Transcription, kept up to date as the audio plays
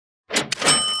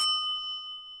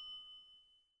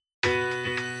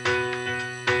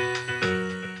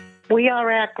We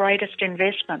are our greatest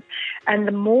investment. And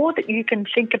the more that you can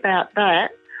think about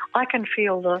that, I can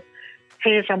feel the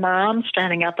hairs on my arm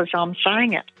standing up as I'm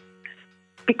saying it,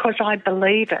 because I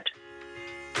believe it.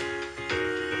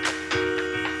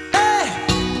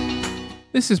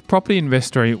 This is Property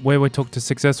Investory, where we talk to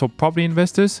successful property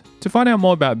investors to find out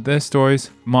more about their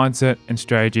stories, mindset, and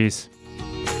strategies.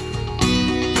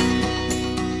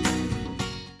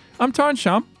 I'm Tyrone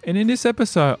Shum, and in this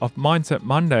episode of Mindset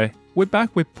Monday, we're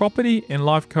back with property and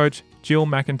life coach Jill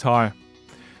McIntyre.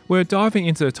 We're diving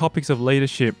into the topics of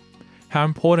leadership, how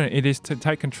important it is to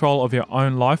take control of your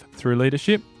own life through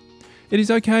leadership. It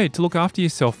is okay to look after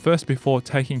yourself first before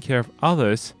taking care of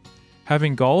others,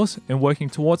 having goals and working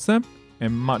towards them,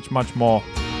 and much, much more.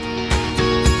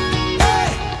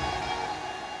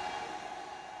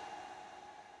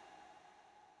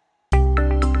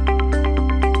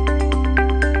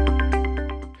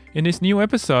 In this new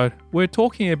episode, we're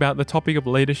talking about the topic of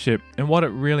leadership and what it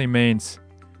really means.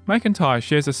 McIntyre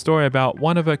shares a story about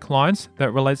one of her clients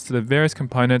that relates to the various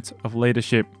components of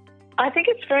leadership. I think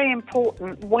it's very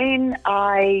important when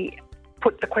I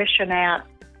put the question out,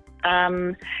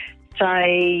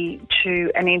 say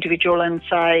to an individual and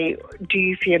say, do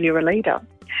you feel you're a leader?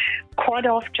 Quite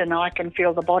often I can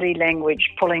feel the body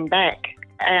language pulling back,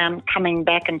 coming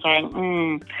back and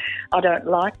saying, I don't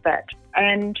like that.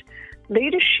 And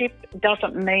leadership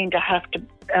doesn't mean to have to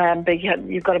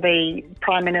you've got to be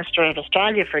Prime Minister of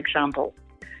Australia, for example.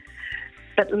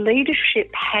 But leadership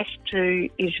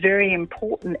is very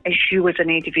important as you as an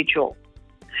individual.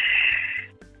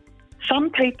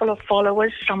 Some people are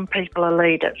followers, some people are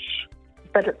leaders.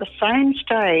 But at the same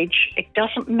stage, it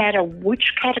doesn't matter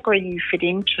which category you fit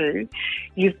into,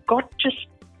 you've got to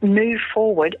move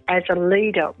forward as a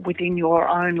leader within your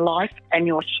own life and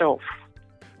yourself.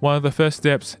 One of the first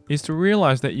steps is to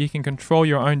realize that you can control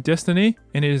your own destiny,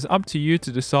 and it is up to you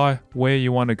to decide where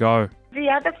you want to go. The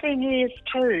other thing is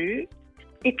too,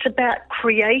 it's about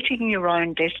creating your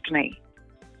own destiny.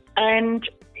 And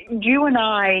you and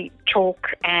I talk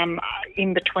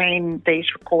in between these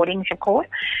recordings, of course,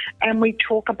 and we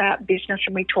talk about business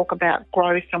and we talk about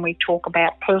growth and we talk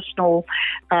about personal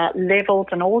levels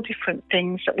and all different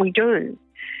things that we do.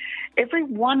 Every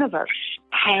one of us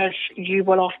you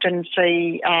will often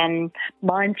see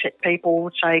mindset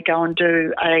people say go and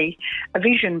do a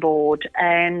vision board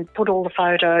and put all the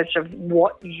photos of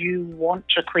what you want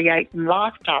to create in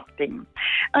life type thing.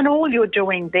 And all you're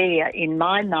doing there, in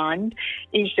my mind,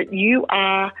 is that you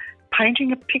are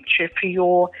painting a picture for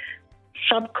your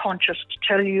subconscious to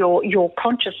tell your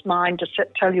conscious mind to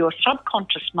tell your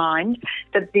subconscious mind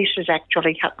that this is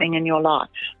actually happening in your life.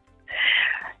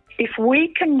 If we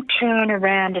can turn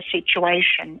around a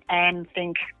situation and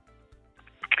think,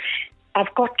 I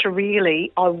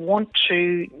want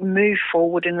to move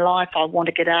forward in life, I want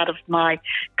to get out of my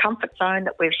comfort zone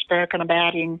that we've spoken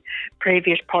about in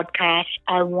previous podcasts,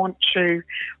 I want to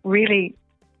really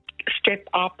step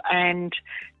up and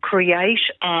create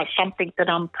something that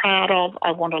I'm proud of.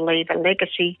 I want to leave a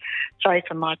legacy, say,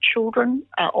 for my children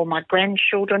or my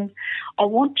grandchildren. I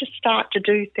want to start to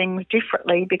do things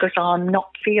differently because I'm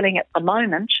not feeling at the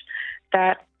moment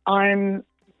that I'm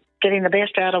getting the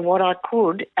best out of what I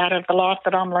could out of the life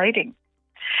that I'm leading.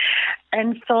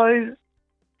 And so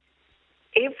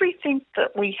everything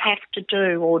that we have to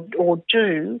do or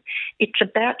do, it's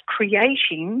about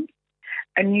creating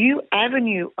a new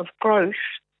avenue of growth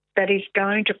that is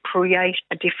going to create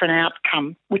a different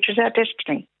outcome, which is our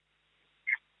destiny.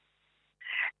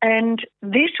 And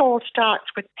this all starts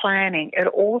with planning. It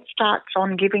all starts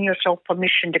on giving yourself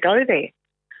permission to go there.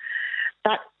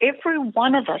 But every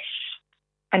one of us,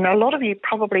 and a lot of you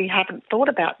probably haven't thought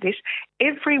about this,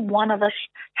 every one of us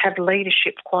have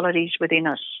leadership qualities within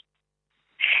us.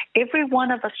 Every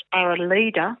one of us are a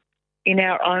leader in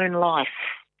our own life.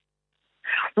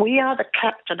 We are the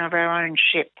captain of our own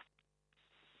ship.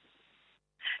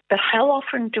 But how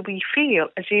often do we feel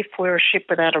as if we're a ship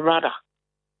without a rudder?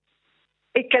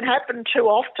 It can happen too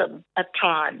often at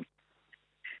times.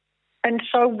 And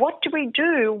so what do we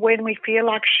do when we feel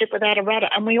like a ship without a rudder?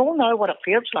 And we all know what it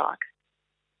feels like.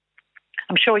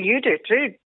 I'm sure you do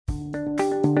too.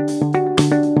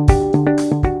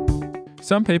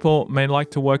 Some people may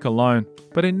like to work alone,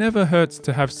 but it never hurts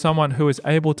to have someone who is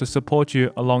able to support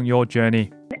you along your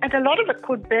journey. And a lot of it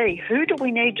could be, who do we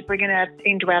need to bring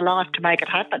into our life to make it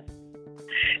happen?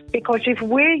 Because if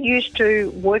we're used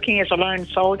to working as a lone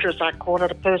soldier, as I call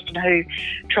it, a person who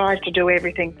tries to do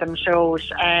everything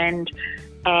themselves, and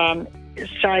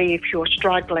say if you're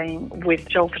struggling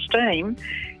with self-esteem,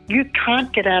 you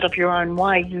can't get out of your own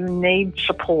way. You need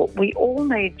support. We all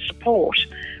need support,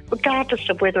 regardless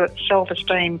of whether it's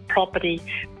self-esteem, property,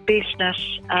 business,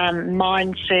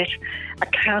 mindset,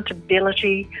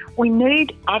 accountability. We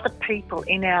need other people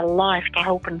in our life to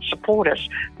help and support us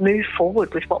move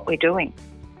forward with what we're doing.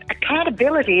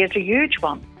 Accountability is a huge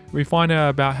one. We find out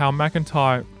about how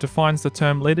McIntyre defines the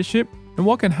term leadership and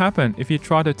what can happen if you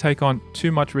try to take on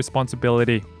too much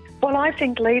responsibility. Well, I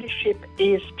think leadership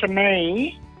is, to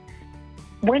me,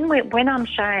 when I'm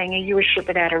saying, are you a ship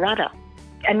without a rudder?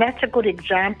 And that's a good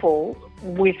example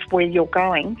with where you're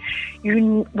going.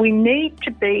 We need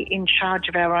to be in charge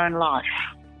of our own life.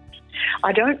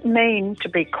 I don't mean to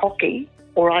be cocky,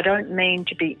 or I don't mean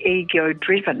to be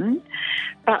ego-driven,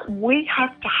 but we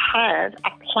have to have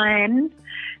a plan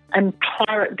and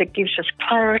that gives us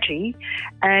clarity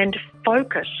and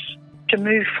focus to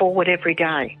move forward every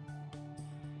day.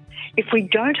 If we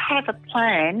don't have a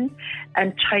plan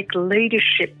and take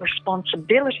leadership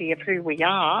responsibility of who we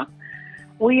are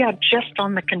just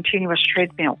on the continuous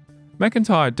treadmill.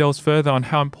 McIntyre delves further on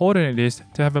how important it is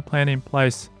to have a plan in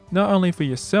place, not only for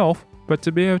yourself, but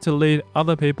to be able to lead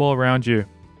other people around you.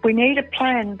 We need a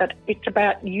plan, but it's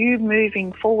about you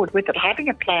moving forward with it. Having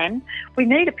a plan, we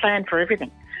need a plan for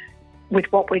everything. With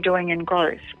what we're doing in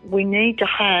growth, we need to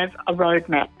have a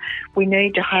roadmap. We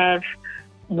need to have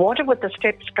what are the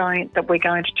steps that we're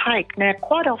going to take. Now,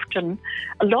 quite often,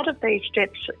 a lot of these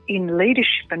steps in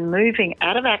leadership and moving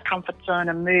out of our comfort zone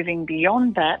and moving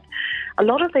beyond that, a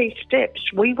lot of these steps,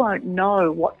 we won't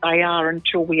know what they are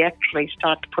until we actually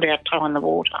start to put our toe in the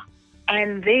water.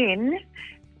 And then,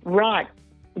 right,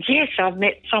 yes, I've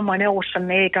met someone else and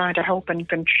they're going to help and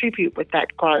contribute with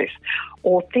that growth,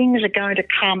 or things are going to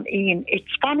come in.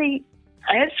 It's funny,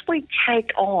 as we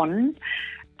take on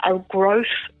a growth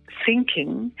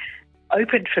thinking,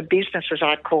 open for business as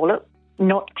I call it,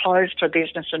 not closed for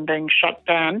business and being shut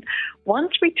down,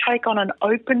 once we take on an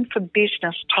open for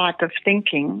business type of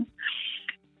thinking,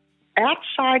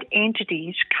 outside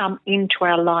entities come into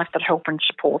our life that help and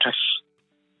support us.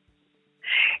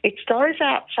 It's those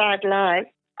outside life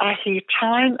I hear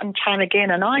time and time again,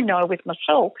 and I know with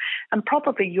myself, and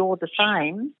probably you're the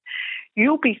same,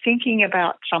 you'll be thinking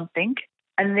about something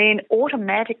and then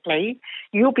automatically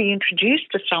you'll be introduced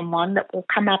to someone that will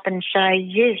come up and say,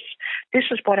 yes, this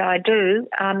is what I do.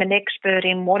 I'm an expert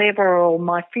in whatever, or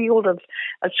my field of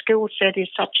a skill set is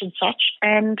such and such.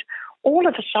 And all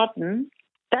of a sudden,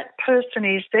 that person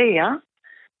is there,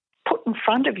 put in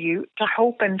front of you to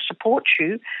help and support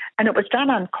you. And it was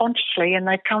done unconsciously, and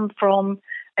they come from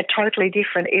a totally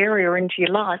different area into your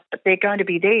life, but they're going to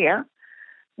be there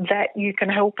that you can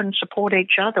help and support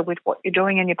each other with what you're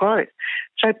doing in your growth.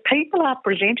 So people are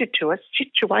presented to us,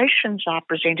 situations are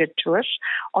presented to us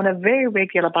on a very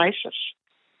regular basis.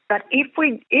 But if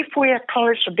we are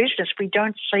closed for business, we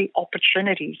don't see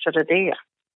opportunities that are there.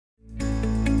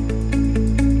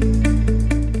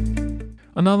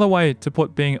 Another way to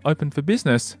put being open for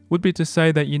business would be to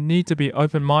say that you need to be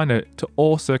open-minded to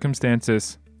all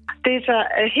circumstances. There's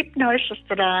a hypnosis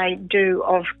that I do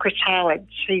of Chris Howard.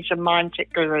 He's a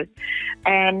mindset guru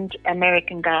and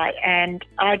American guy, and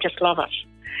I just love it.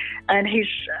 And he's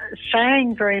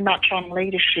saying very much on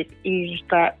leadership is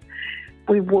that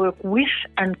we work with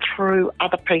and through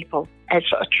other people as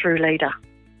a true leader.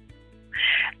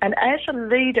 And as a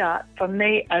leader, for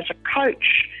me as a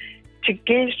coach, to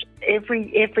get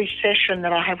every session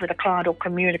that I have with a client or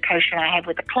communication I have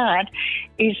with a client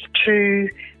is to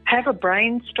have a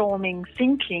brainstorming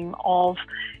thinking of,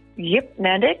 yep,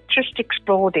 now let's just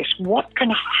explore this. What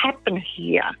can happen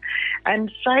here?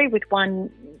 And say with one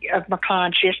of my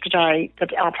clients yesterday that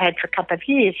I've had for a couple of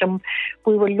years, and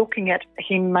we were looking at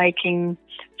him making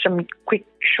some quick,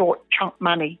 short chunk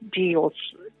money deals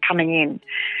coming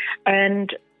in.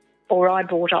 Or I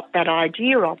brought up that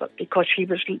idea of it because he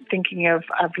was thinking of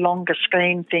longer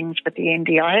scheme things with the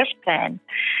NDIS plan.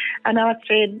 And I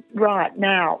said, right,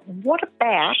 now, what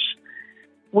about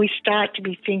we start to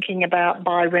be thinking about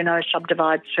buy, reno,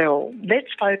 subdivide, sell? Let's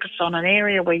focus on an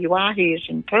area where you are. He is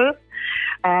in Perth.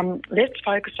 Let's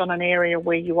focus on an area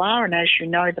where you are. And as you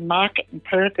know, the market in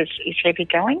Perth is heavy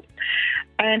going.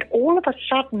 And all of a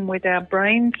sudden, with our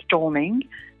brainstorming,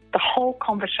 the whole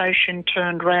conversation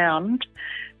turned round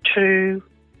to,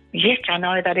 yes, I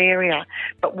know that area,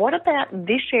 but what about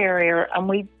this area? And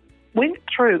we went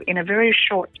through in a very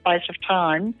short space of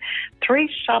time 3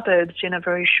 suburbs in a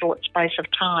very short space of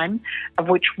time, of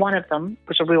which one of them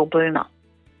was a real boomer.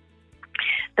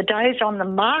 The days on the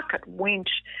market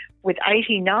went with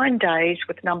 89 days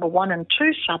with number 1 and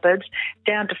 2 suburbs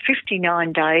down to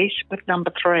 59 days with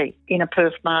number 3 in a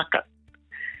Perth market.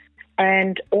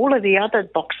 And all of the other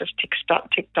boxes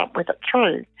ticked up with it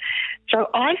through. So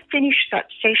I finished that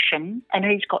session, and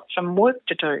he's got some work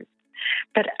to do.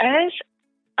 But as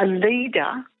a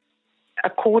leader,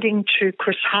 according to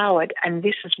Chris Howard, and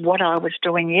this is what I was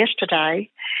doing yesterday,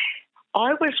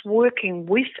 I was working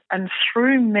with and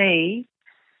through me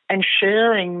and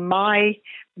sharing my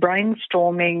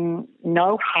brainstorming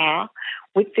know-how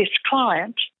with this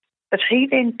client, that he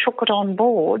then took it on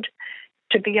board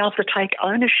to be able to take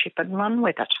ownership and run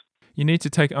with it. You need to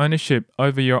take ownership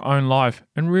over your own life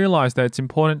and realize that it's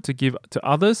important to give to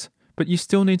others, but you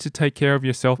still need to take care of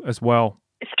yourself as well.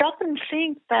 Stop and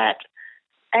think that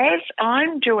as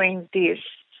I'm doing this,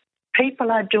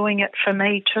 people are doing it for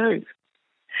me too.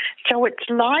 So it's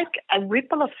like a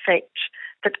ripple effect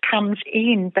that comes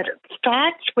in, but it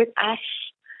starts with us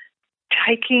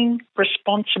taking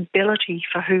responsibility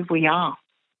for who we are.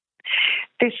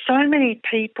 There's so many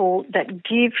people that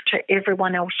give to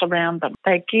everyone else around them.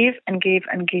 They give and give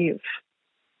and give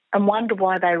and wonder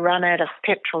why they run out of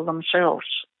petrol themselves.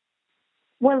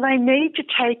 Well, they need to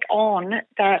take on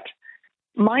that.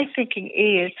 My thinking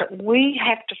is that we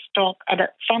have to stop, and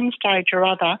at some stage or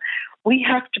other, we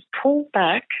have to pull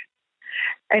back.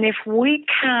 And if we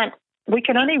can't, we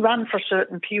can only run for a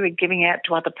certain period giving out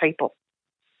to other people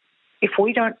if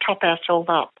we don't top ourselves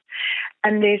up.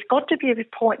 And there's got to be a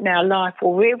point in our life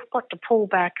where we've got to pull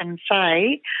back and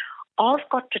say, I've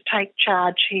got to take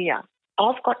charge here.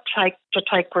 I've got to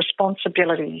take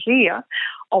responsibility here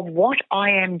of what I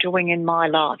am doing in my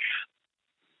life.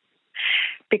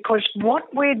 Because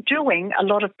what we're doing, a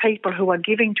lot of people who are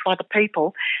giving to other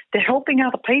people, they're helping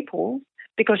other people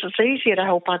because it's easier to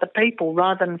help other people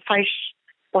rather than face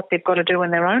what they've got to do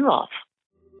in their own life.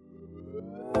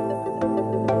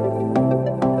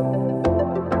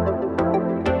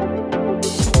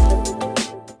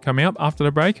 Coming up after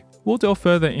the break, we'll delve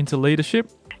further into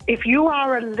leadership. If you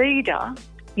are a leader,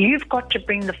 you've got to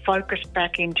bring the focus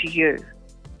back into you,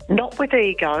 not with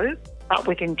ego, but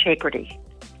with integrity.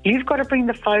 You've got to bring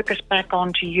the focus back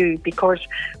onto you, because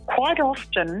quite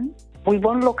often we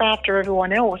want to look after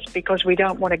everyone else because we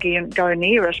don't want to go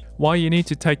near us. Why you need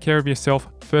to take care of yourself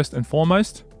first and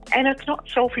foremost. And it's not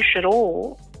selfish at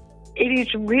all. It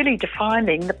is really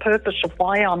defining the purpose of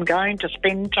why I'm going to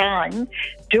spend time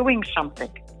doing something.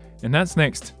 And that's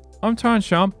next. I'm Tyron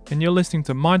Shump, and you're listening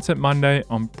to Mindset Monday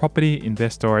on Property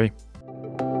Investory.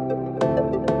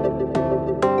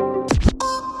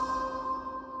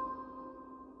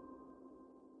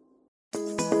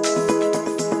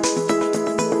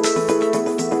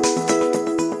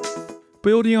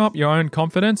 Building up your own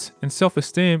confidence and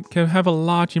self-esteem can have a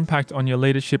large impact on your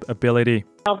leadership ability.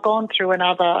 I've gone through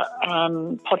another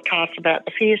podcast about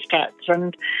the fear stats,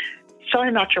 and so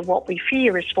much of what we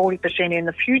fear is 40% in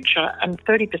the future and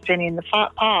 30% in the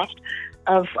past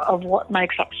of what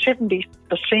makes up 70%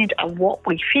 of what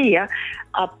we fear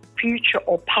are future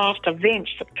or past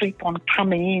events that keep on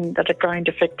coming in that are going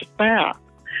to affect us now.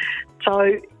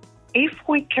 So if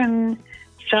we can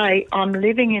say, I'm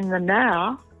living in the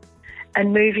now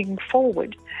and moving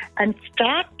forward, and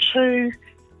start to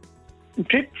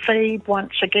drip feed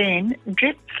once again,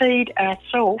 drip feed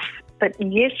ourselves that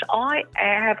yes, I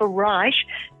have a right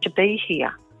to be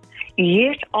here.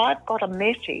 Yes, I've got a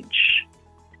message.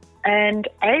 And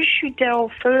as you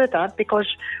delve further, because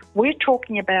we're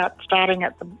talking about starting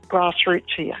at the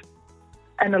grassroots here,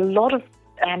 and a lot of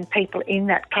people in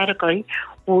that category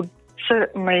would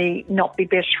certainly not be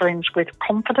best friends with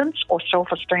confidence or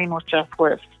self-esteem or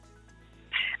self-worth.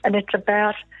 And it's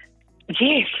about,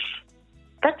 yes,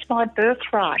 that's my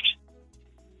birthright.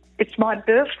 It's my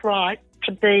birthright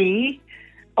to be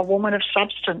a woman of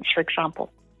substance, for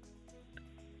example.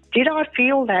 Did I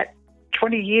feel that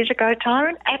 20 years ago,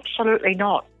 Tyron? Absolutely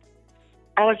not.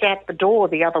 I was out the door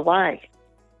the other way.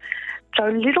 So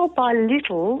little by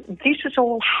little, this is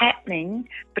all happening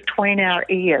between our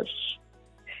ears.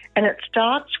 And it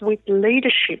starts with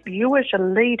leadership. You as a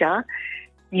leader,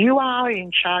 you are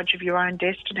in charge of your own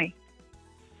destiny.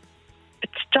 But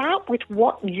start with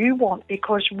what you want,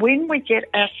 because when we get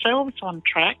ourselves on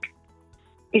track,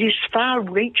 it is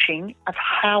far-reaching of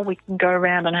how we can go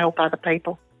around and help other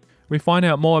people. We find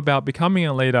out more about becoming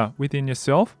a leader within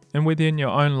yourself and within your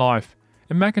own life,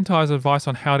 and McIntyre's advice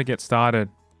on how to get started.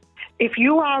 If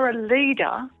you are a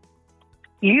leader,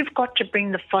 you've got to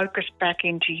bring the focus back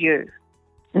into you,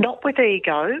 not with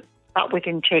ego, but with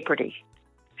integrity.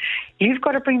 You've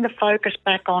got to bring the focus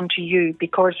back onto you,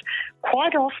 because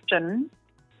quite often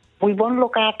we want to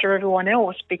look after everyone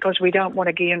else because we don't want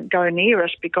to go near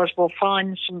us, because we'll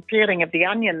find some peeling of the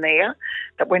onion there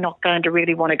that we're not going to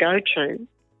really want to go to.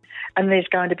 And there's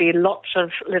going to be lots of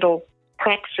little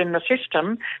cracks in the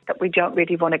system that we don't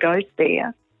really want to go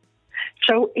there.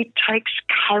 So it takes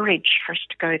courage for us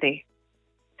to go there.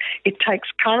 It takes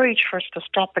courage for us to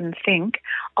stop and think,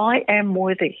 I am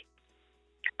worthy.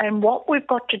 And what we've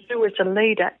got to do as a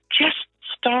leader, just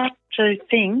start to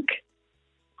think,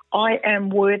 I am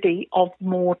worthy of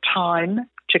more time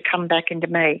to come back into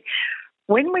me.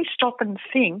 When we stop and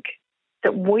think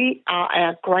that we are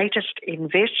our greatest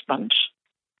investment,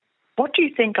 what do you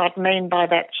think I'd mean by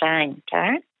that saying,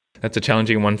 Tone? That's a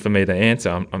challenging one for me to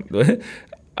answer.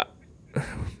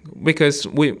 Because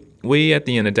we at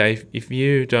the end of the day, if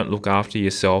you don't look after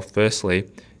yourself, firstly,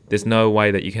 there's no way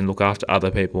that you can look after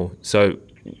other people. So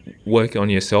work on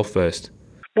yourself first.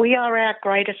 We are our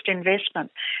greatest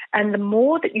investment. And the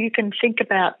more that you can think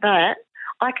about that,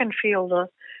 I can feel the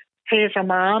hairs on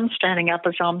my arm standing up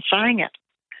as I'm saying it,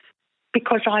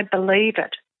 because I believe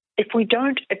it. If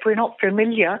we're not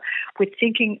familiar with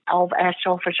thinking of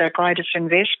ourselves as our greatest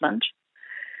investment,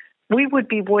 we would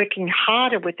be working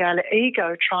harder with our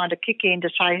ego trying to kick in to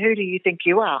say, who do you think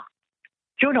you are?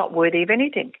 You're not worthy of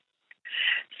anything.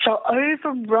 So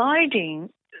overriding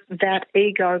that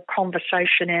ego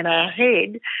conversation in our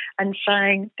head and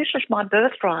saying, this is my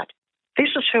birthright. This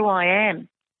is who I am.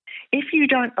 If you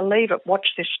don't believe it, watch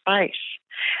this space.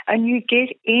 And you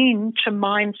get into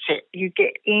mindset, you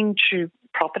get into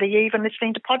property, even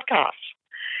listening to podcasts.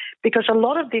 Because a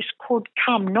lot of this could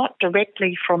come not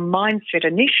directly from mindset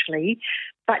initially,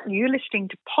 but you listening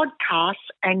to podcasts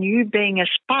and you being a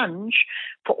sponge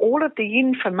for all of the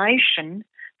information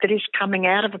that is coming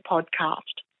out of a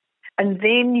podcast. And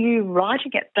then you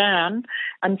writing it down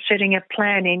and setting a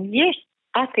plan in, yes,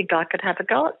 I think I could have a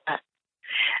go at that.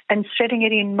 And setting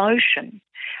it in motion.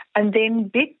 And then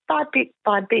bit by bit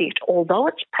by bit, although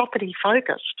it's property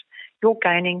focused, you're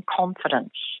gaining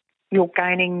confidence. You're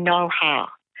gaining know-how.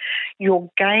 You're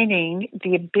gaining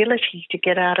the ability to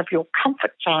get out of your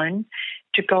comfort zone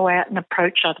to go out and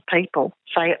approach other people,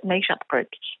 say at meetup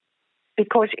groups.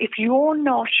 Because if you're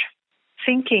not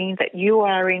thinking that you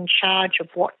are in charge of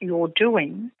what you're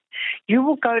doing, you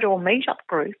will go to a meetup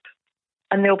group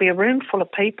and there'll be a room full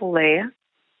of people there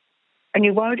and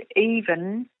you won't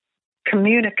even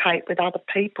communicate with other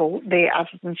people there other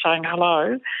than saying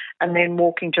hello and then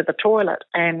walking to the toilet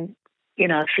and,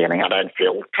 feeling I don't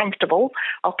feel comfortable.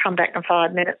 I'll come back in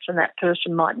 5 minutes and that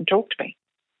person mightn't talk to me.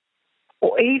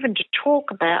 Or even to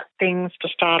talk about things to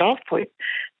start off with,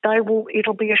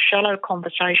 it'll be a shallow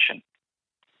conversation.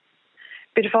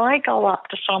 But if I go up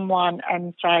to someone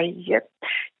and say, yep,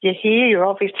 you're here, you're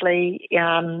obviously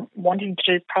wanting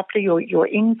to do property or you're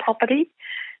in property,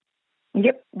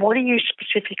 yep, what are you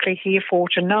specifically here for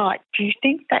tonight? Do you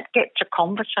think that gets a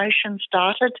conversation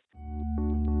started?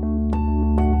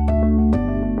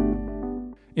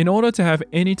 In order to have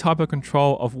any type of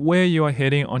control of where you are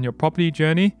heading on your property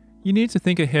journey, you need to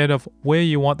think ahead of where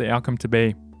you want the outcome to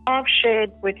be. I've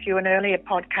shared with you an earlier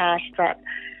podcast that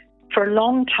for a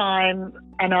long time,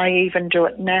 and I even do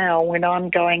it now when I'm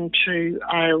going to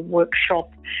a workshop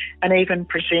and even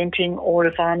presenting, or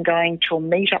if I'm going to a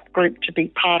meetup group to be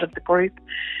part of the group,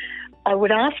 I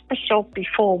would ask myself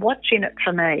before, what's in it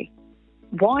for me?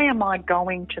 Why am I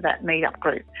going to that meetup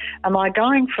group? Am I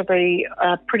going for the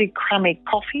pretty crummy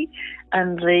coffee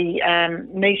and the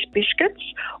nice biscuits,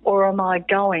 or am I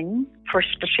going for a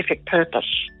specific purpose?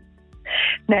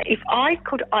 Now, if I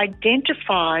could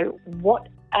identify what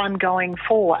I'm going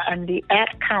for and the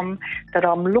outcome that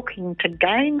I'm looking to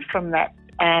gain from that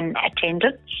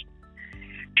attendance,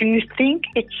 do you think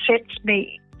it sets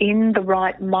me in the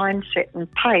right mindset and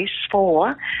pace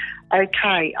for,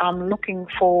 okay, I'm looking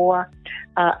for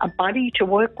a buddy to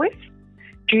work with?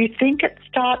 Do you think it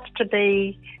starts to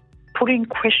be putting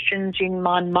questions in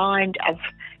my mind of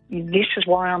this is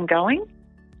why I'm going,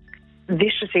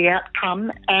 this is the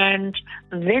outcome, and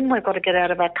then we've got to get out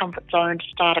of our comfort zone to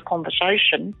start a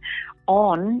conversation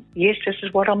on, yes, this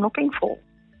is what I'm looking for.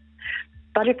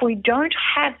 But if we don't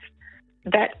have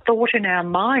that thought in our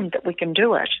mind that we can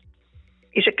do it,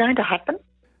 is it going to happen?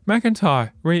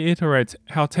 McIntyre reiterates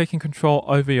how taking control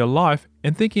over your life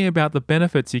and thinking about the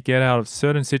benefits you get out of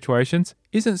certain situations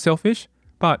isn't selfish,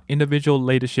 but individual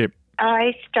leadership.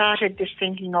 I started this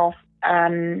thinking of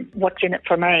what's in it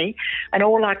for me, and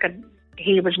all I could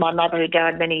hear was my mother, who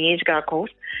died many years ago, of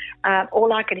course.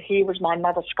 All I could hear was my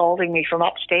mother scolding me from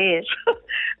upstairs.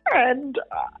 And,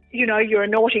 you're a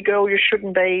naughty girl, you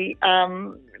shouldn't be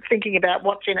thinking about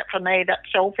what's in it for me,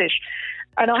 that's selfish.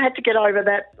 And I had to get over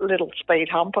that little speed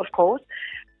hump, of course.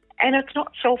 And it's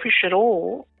not selfish at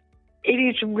all. It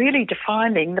is really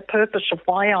defining the purpose of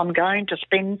why I'm going to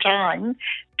spend time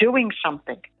doing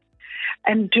something.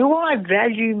 And do I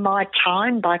value my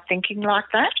time by thinking like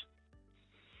that?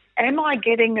 Am I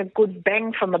getting a good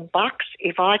bang for the bucks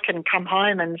if I can come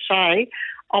home and say,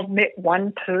 I've met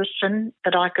one person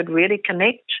that I could really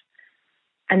connect?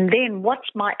 And then what's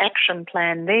my action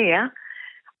plan there?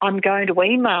 I'm going to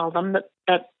email them that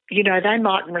they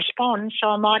mightn't respond, so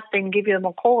I might then give them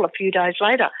a call a few days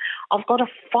later. I've got to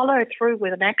follow through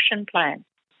with an action plan.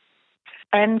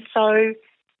 And so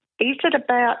is it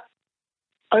about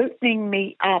opening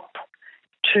me up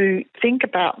to think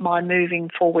about my moving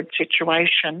forward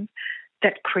situation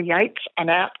that creates an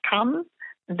outcome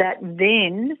that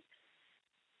then,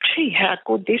 gee, how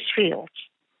good this feels.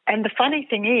 And the funny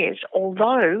thing is,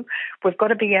 although we've got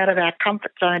to be out of our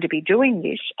comfort zone to be doing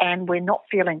this, and we're not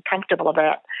feeling comfortable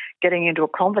about getting into a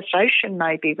conversation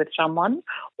maybe with someone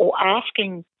or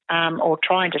asking or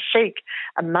trying to seek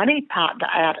a money partner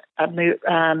at a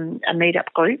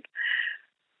meetup group,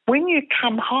 when you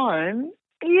come home,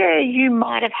 you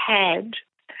might have had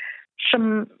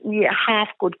some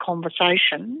half-good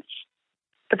conversations,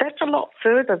 but that's a lot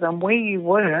further than where you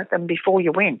were than before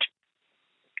you went.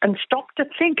 And stop to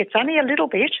think it's only a little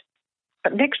bit,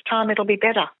 but next time it'll be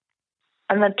better.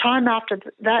 And the time after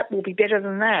that will be better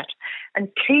than that. And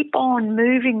keep on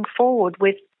moving forward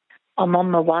with, I'm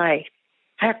on my way.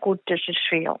 How good does this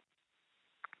feel?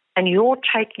 And you're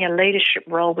taking a leadership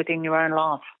role within your own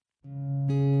life.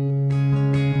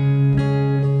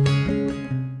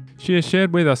 She has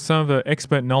shared with us some of her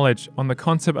expert knowledge on the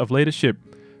concept of leadership,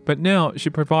 but now she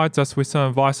provides us with some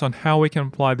advice on how we can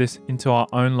apply this into our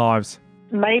own lives.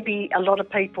 Maybe a lot of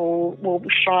people will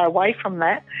shy away from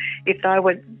that if they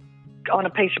were on a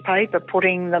piece of paper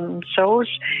putting themselves.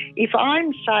 If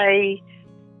I'm, say,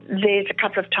 there's a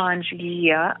couple of times a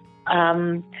year,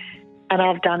 and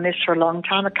I've done this for a long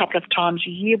time, a couple of times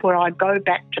a year where I go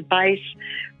back to base,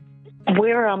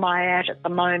 where am I at the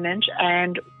moment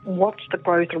and what's the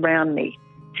growth around me?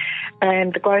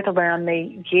 And the growth around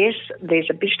me, yes, there's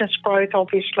a business growth,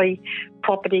 obviously,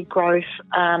 property growth,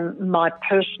 my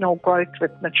personal growth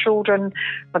with my children,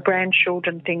 my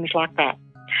grandchildren, things like that.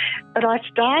 But I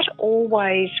start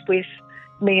always with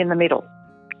me in the middle.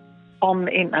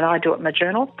 And I do it in my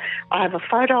journal. I have a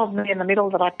photo of me in the middle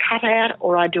that I cut out,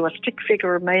 or I do a stick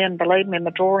figure of me, and believe me,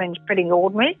 my drawing's pretty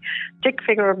ordinary. Stick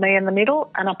figure of me in the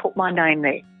middle, and I put my name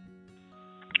there.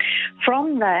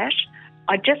 From that,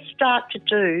 I just start to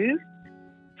do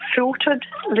filtered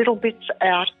little bits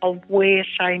out of where,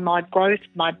 say, my growth,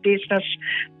 my business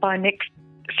by next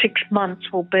 6 months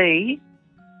will be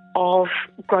of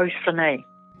growth for me.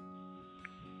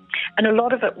 And a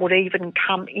lot of it would even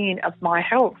come in of my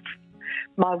health,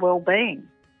 my well-being.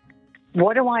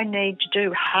 What do I need to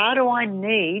do? How do I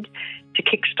need to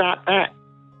kickstart that?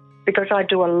 Because I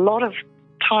do a lot of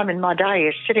time in my day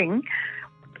is sitting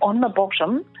on the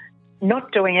bottom,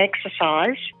 not doing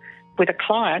exercise with a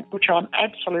client, which I'm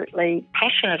absolutely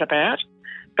passionate about,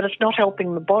 but it's not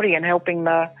helping the body and helping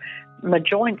my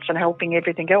joints and helping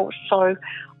everything else. So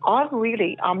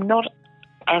I'm not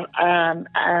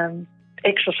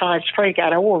exercise freak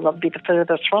at all. I'd be the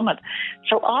furthest from it.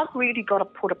 So I've really got to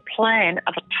put a plan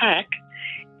of attack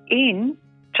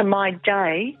into my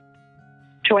day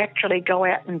to actually go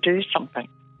out and do something.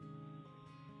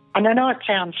 And I know it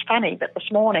sounds funny, but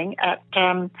this morning at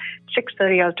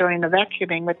 6:30 I was doing the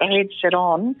vacuuming with the headset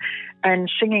on and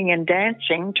singing and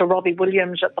dancing to Robbie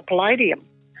Williams at the Palladium.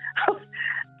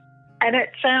 And it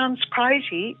sounds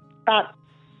crazy, but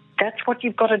that's what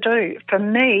you've got to do. For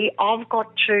me, I've got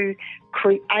to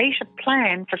create a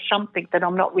plan for something that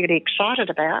I'm not really excited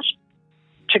about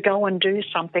to go and do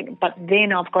something, but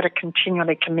then I've got to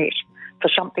continually commit for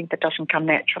something that doesn't come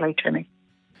naturally to me.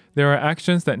 There are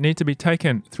actions that need to be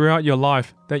taken throughout your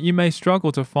life that you may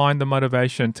struggle to find the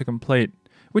motivation to complete,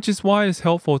 which is why it's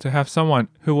helpful to have someone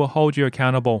who will hold you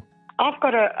accountable. I've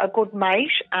got a good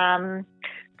mate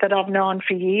that I've known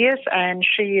for years, and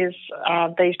she is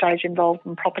these days involved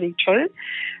in property too.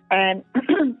 And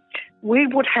we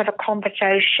would have a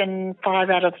conversation 5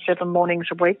 out of 7 mornings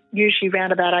a week, usually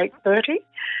around about 8:30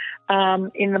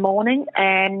 in the morning.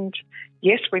 And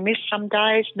yes, we miss some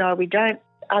days. No, we don't.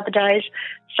 Other days,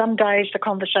 some days the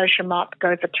conversation might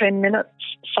go for 10 minutes.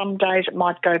 Some days it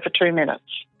might go for 2 minutes.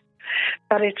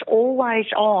 But it's always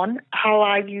on, how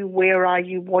are you, where are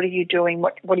you, what are you doing,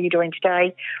 what are you doing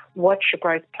today, what's your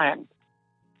growth plan?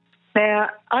 Now,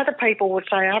 other people would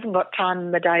say, I haven't got time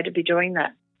in the day to be doing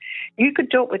that. You could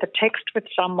do it with a text with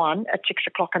someone at 6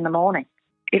 o'clock in the morning.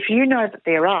 If you know that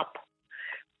they're up,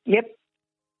 yep,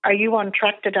 are you on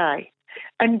track today?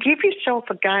 And give yourself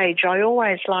a gauge. I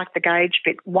always like the gauge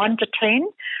bit, 1 to 10,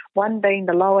 1 being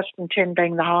the lowest and 10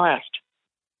 being the highest.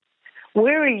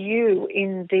 Where are you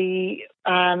in the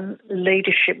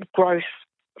leadership growth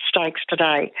stakes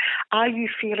today? Are you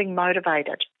feeling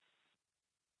motivated?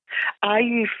 Are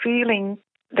you feeling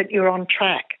that you're on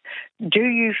track? Do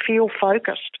you feel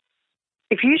focused?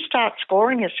 If you start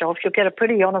scoring yourself, you'll get a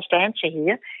pretty honest answer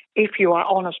here. if you are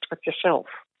honest with yourself.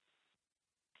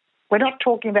 We're not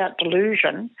talking about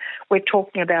delusion, we're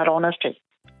talking about honesty.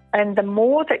 And the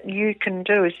more that you can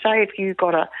do, say if you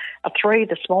got a 3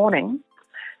 this morning,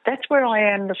 that's where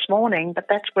I am this morning, but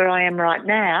that's where I am right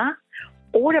now,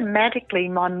 automatically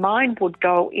my mind would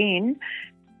go in,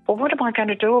 well, what am I going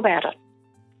to do about it?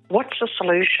 What's the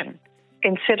solution?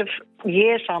 Instead of,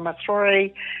 yes, I'm a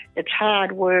 3, it's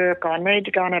hard work, I need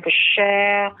to go and have a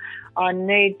shower, I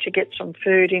need to get some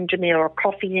food into me or a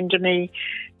coffee into me.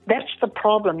 That's the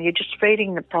problem. You're just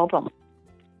feeding the problem.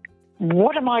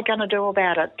 What am I going to do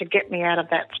about it to get me out of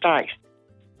that state?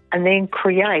 And then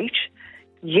create,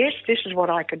 yes, this is what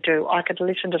I could do. I could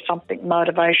listen to something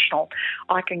motivational.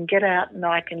 I can get out and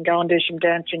I can go and do some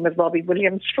dancing with Robbie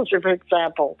Williams, for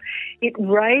example. It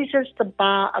raises the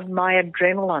bar of my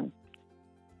adrenaline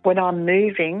when I'm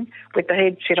moving with the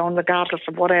headset on, regardless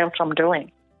of what else I'm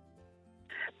doing.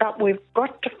 But we've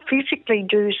got to physically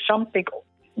do something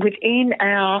within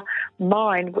our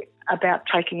mind about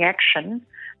taking action.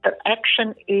 That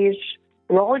action is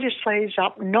roll your sleeves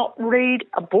up, not read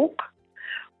a book,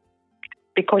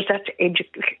 because that's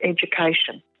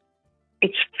education.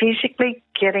 It's physically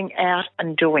getting out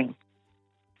and doing.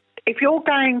 If you're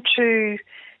going to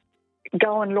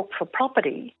go and look for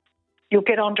property, you'll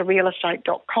get onto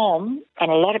realestate.com,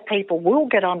 and a lot of people will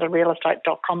get onto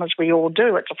realestate.com, as we all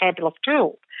do. It's a fabulous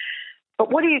tool.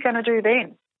 But what are you going to do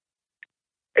then?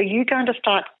 Are you going to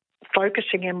start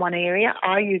focusing in one area?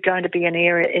 Are you going to be an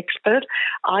area expert?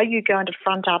 Are you going to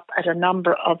front up at a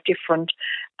number of different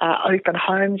open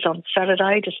homes on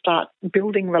Saturday to start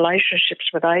building relationships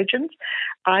with agents?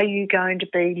 Are you going to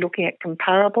be looking at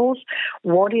comparables?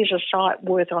 What is a site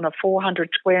worth on a 400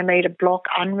 square metre block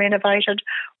unrenovated?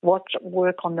 What's it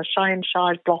worth on the same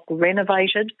size block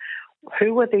renovated?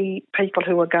 Who are the people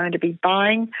who are going to be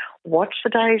buying? What's the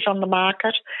days on the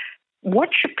market?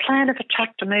 What's your plan of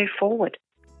attack to move forward?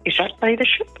 Is that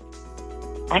leadership?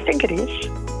 I think it is.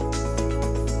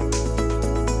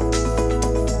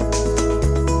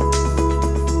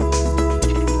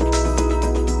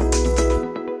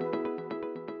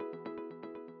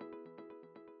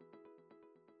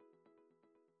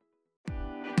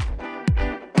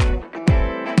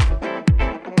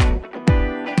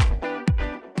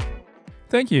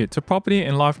 Thank you to property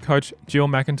and life coach Jill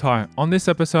McIntyre on this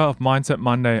episode of Mindset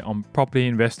Monday on Property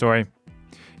Investory.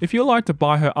 If you'd like to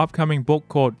buy her upcoming book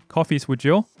called Coffees with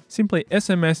Jill, simply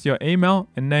SMS your email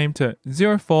and name to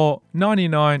 04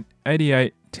 99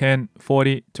 88 10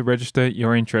 40 to register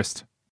your interest.